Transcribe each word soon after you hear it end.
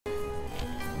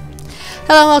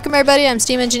Hello and welcome everybody, I'm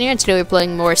Steam Engineer and today we're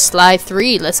playing more Sly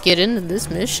 3. Let's get into this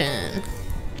mission.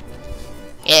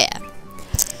 Yeah.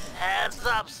 Heads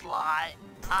up, Sly.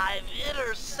 I've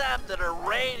intercepted a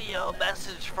radio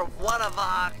message from one of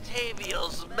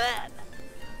Octavio's men.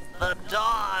 The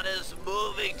Dawn is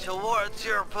moving towards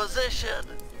your position.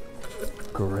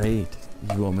 Great.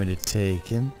 You want me to take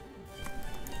him?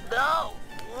 No,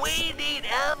 we need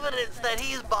evidence that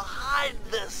he's behind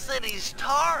the city's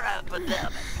tar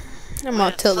epidemic. I'm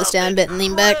gonna tilt this down a bit and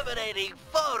lean back. With incriminating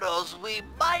photos, we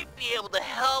might be able to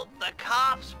help the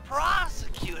cops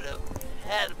prosecute him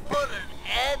and put an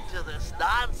end to this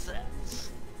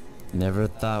nonsense. Never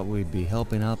thought we'd be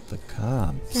helping out the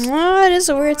cops. Well, it is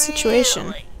a weird situation.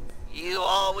 Really? You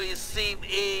always seem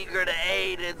eager to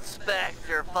aid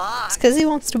Inspector Fox. It's because he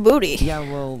wants the booty. Yeah,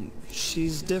 well,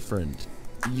 she's different.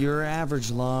 Your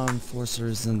average law enforcer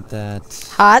isn't that...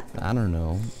 Hot? I don't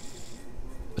know.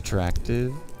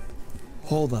 Attractive?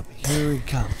 Hold up, here he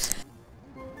comes.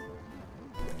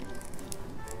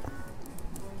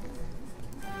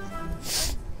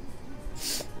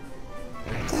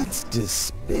 That's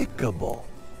despicable.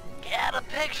 Get a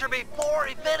picture before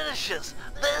he finishes.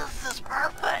 This is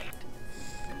perfect.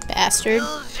 Bastard.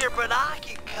 Use your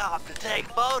binocular to take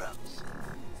photos.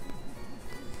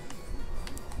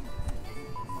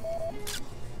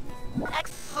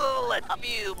 Excellent. A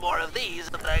few more of these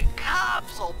and the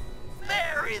cops will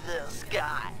bury this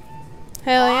guy.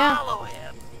 Hell yeah. Follow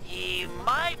him. He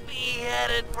might be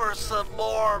headed for some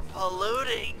more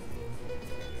polluting.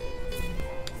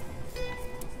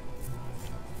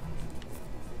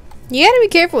 You gotta be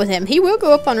careful with him. He will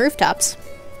go up on rooftops.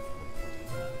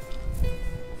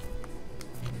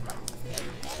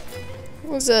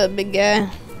 What's up, big guy?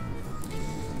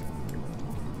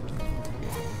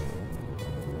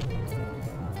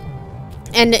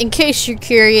 And in case you're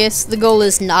curious, the goal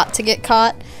is not to get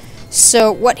caught.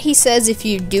 So what he says if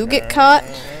you do get caught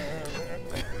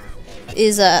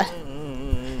is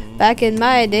back in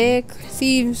my day,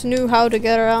 thieves knew how to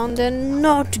get around and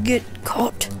not get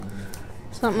caught.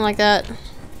 Something like that.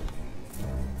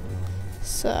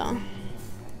 So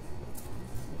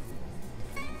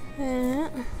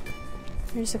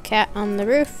there's a cat on the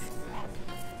roof.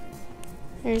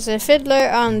 There's a fiddler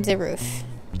on the roof.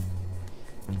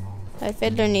 The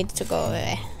fiddler needs to go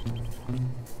away.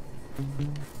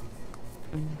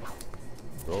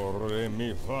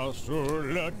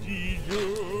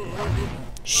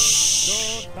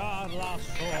 Shh.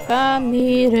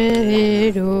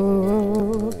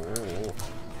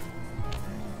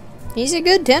 He's a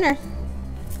good tenor.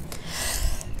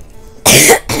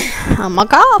 I'm a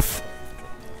cough.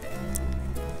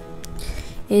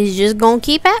 It's just gonna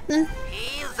keep happening.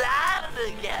 He's at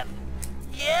it again.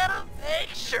 Get a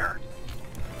picture.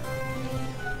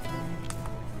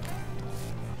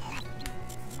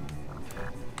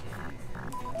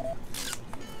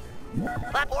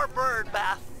 That poor bird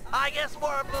bath. I guess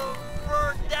more of a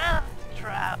bird death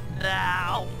trap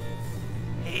now.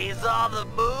 He's on the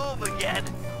move again.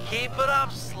 Keep it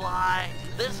up, Sly.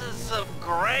 This is some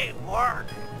great work.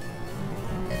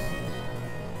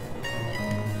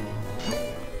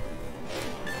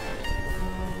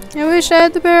 I wish I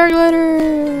had the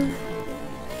paraglider.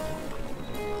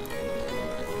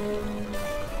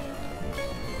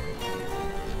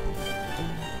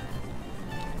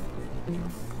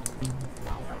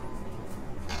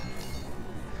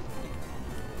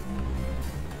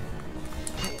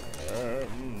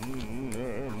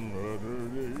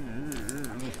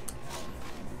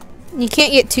 You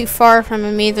can't get too far from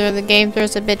him either. The game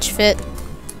throws a bitch fit.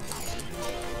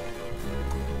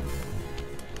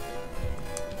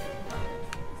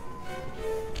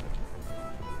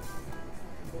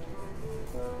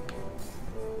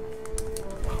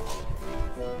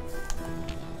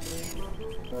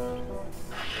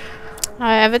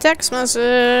 I have a text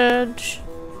message.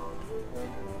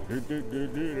 Da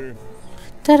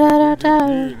da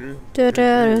da da da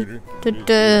da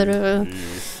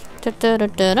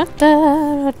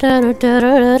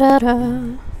da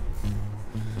da.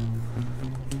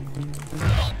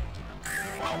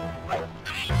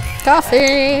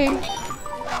 Coffee.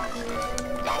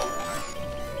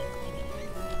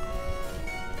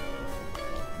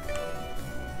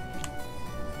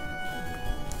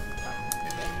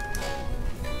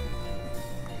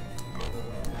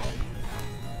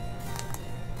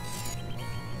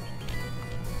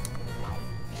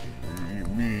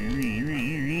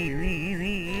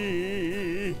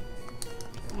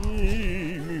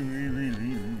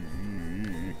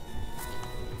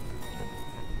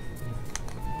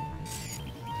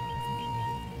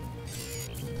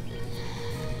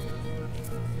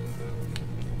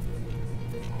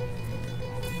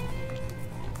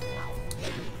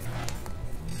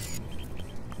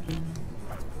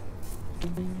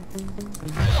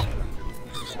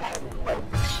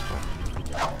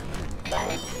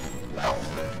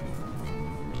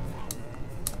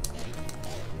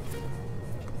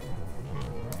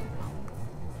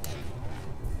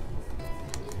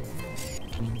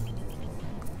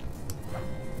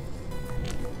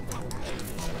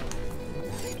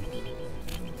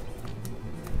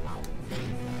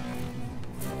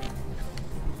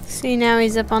 See, now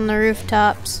he's up on the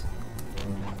rooftops.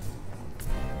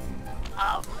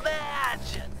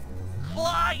 Imagine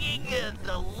clogging a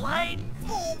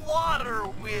delightful water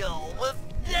wheel with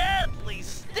deadly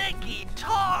sticky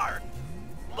tar.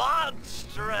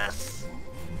 Monstrous.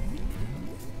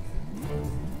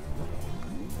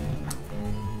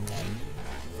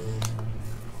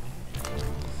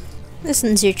 This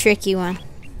one's your tricky one.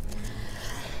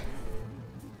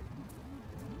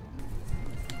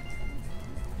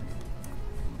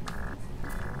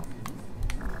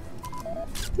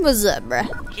 What's up,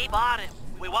 bruh? Keep on it.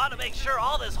 We want to make sure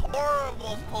all this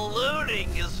horrible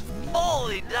polluting is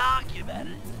fully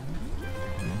documented.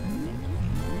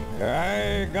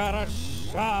 I got a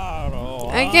sorrow.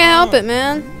 I can't help it,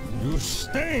 man. You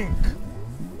stink.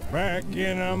 Back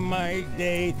in my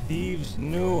day, thieves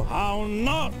knew how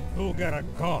not to get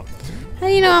caught. How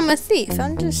do you know I'm a thief?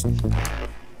 I'm just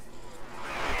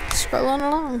scrolling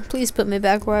along. Please put me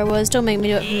back where I was. Don't make me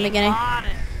do it from the beginning. On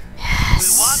it.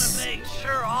 Yes. We want to make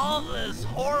sure all this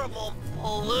horrible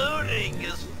polluting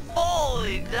is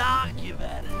fully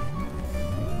documented.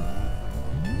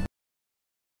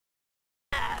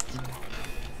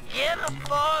 Get a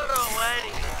photo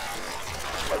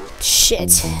anyway.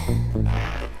 Shit.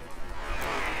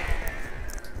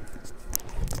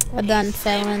 I done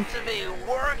fell in. To be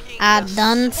working I the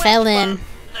done switch, fell in. but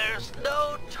there's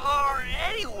no tar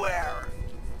anywhere.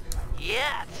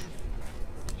 Yet.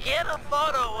 Get a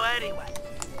photo anyway.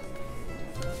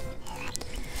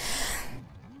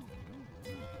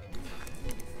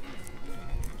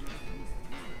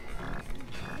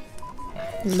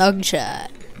 Mugshot.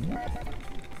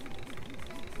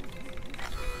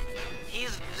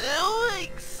 He's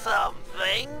doing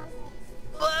something,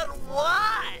 but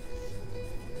what?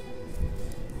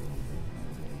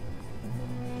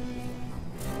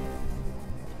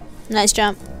 Nice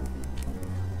jump.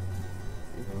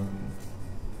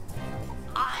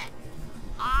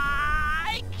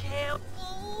 I can't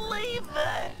believe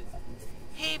it.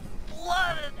 He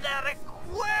flooded that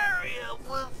aquarium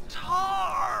with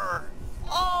tar.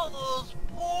 All those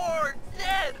poor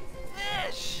dead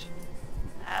fish.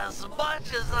 As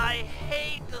much as I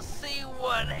hate to see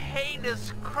what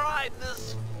heinous crime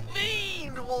this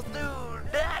fiend will do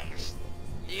next,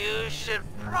 you should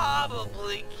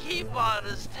probably keep on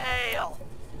his tail.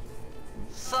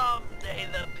 Someday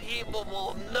the people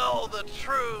will know the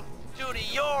truth due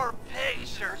to your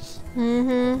pictures.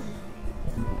 Mm-hmm.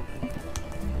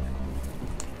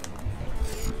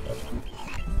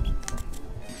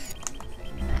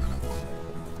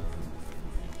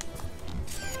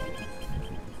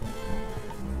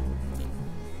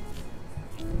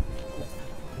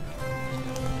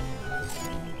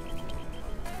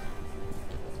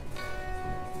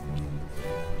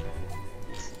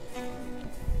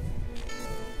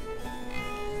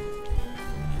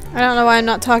 I don't know why I'm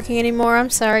not talking anymore. I'm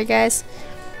sorry, guys.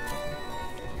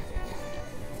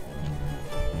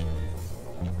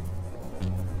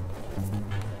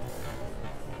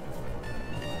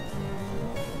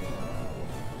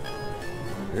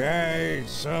 Hey,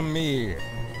 it's me.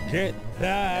 Get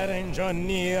that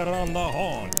engineer on the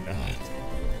horn.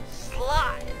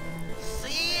 Slide,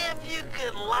 see if you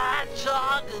can latch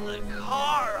on to the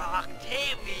car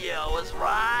Octavio is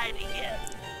riding in.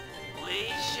 We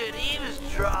should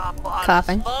eavesdrop on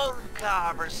Coughing. his phone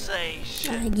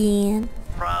conversation. Again.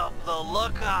 From the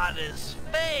look on his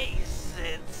face,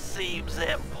 it seems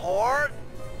important.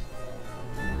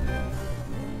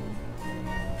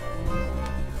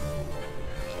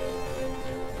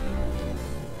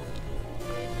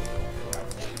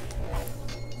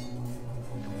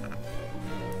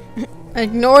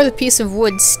 Ignore the piece of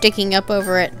wood sticking up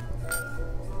over it.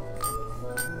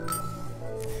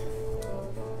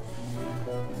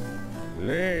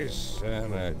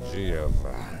 Listen,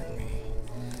 Giovanni.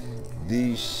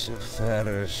 This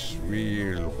Ferris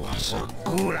wheel was a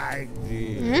good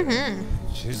idea.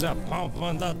 She's a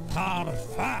pumping the tar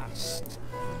fast.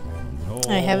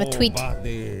 I have a tweet.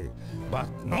 But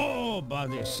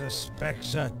nobody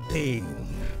suspects a thing.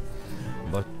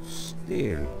 But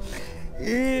still,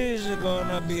 is it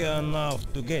gonna be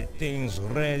enough to get things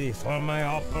ready for my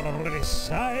opera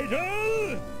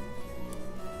recital?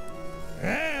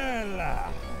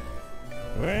 Well,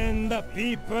 when the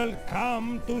people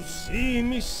come to see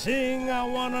me sing, I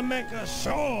wanna make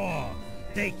sure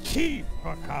they keep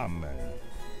coming.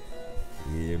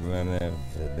 Even if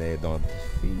they don't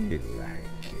feel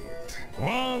like it.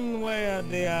 One way or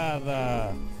the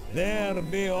other, there'll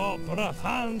be opera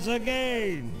fans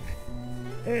again.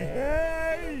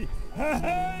 Hey,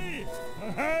 hey, hey,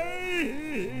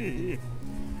 hey.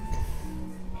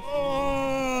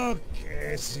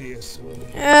 Okay, see you soon.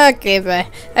 Okay, bye.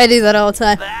 I do that all the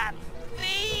time. That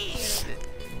fiend!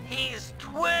 He's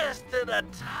twisted a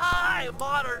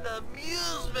time-honored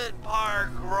amusement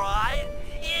park ride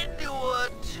into a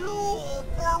tool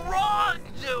for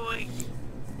wrongdoing.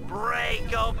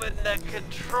 Break open the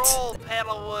control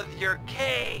panel with your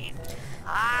cane.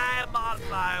 I'm on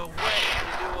my way to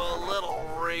do a little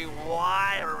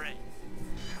rewiring.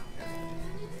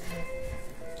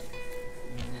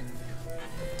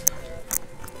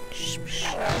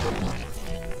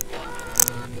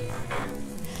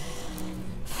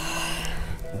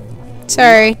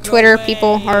 Sorry, Twitter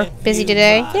people are busy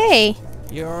today. Yay!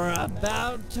 You're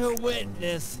about to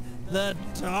witness the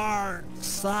dark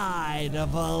side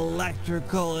of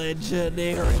electrical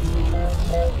engineering.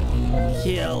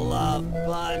 Kill a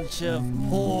bunch of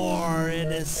poor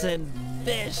innocent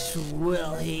fish,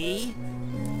 will he?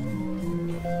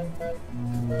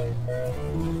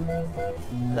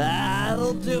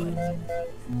 That'll do it.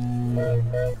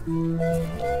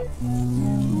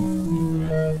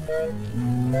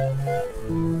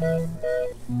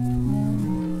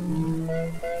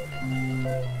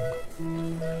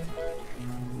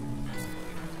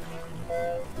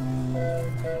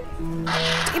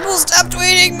 People stop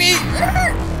tweeting me!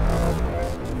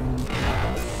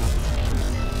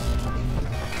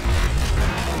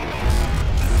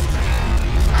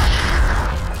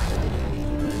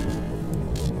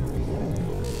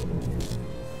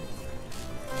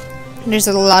 There's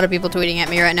a lot of people tweeting at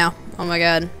me right now. Oh my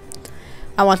god.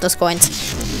 I want those coins.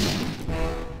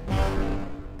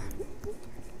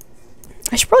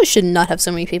 I probably should not have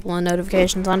so many people on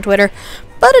notifications on Twitter,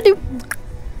 but I do.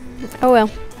 Oh well.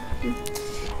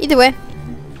 Either way.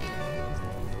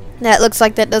 That looks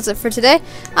like that does it for today.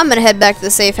 I'm gonna head back to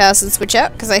the safe house and switch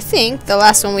out, because I think the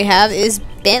last one we have is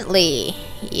Bentley.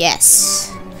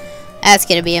 Yes. That's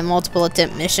gonna be a multiple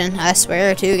attempt mission, I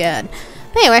swear to God.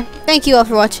 Anyway, thank you all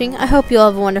for watching. I hope you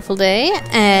all have a wonderful day,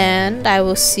 and I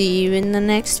will see you in the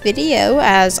next video,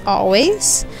 as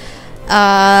always.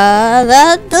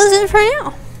 That does it for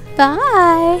now.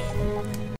 Bye!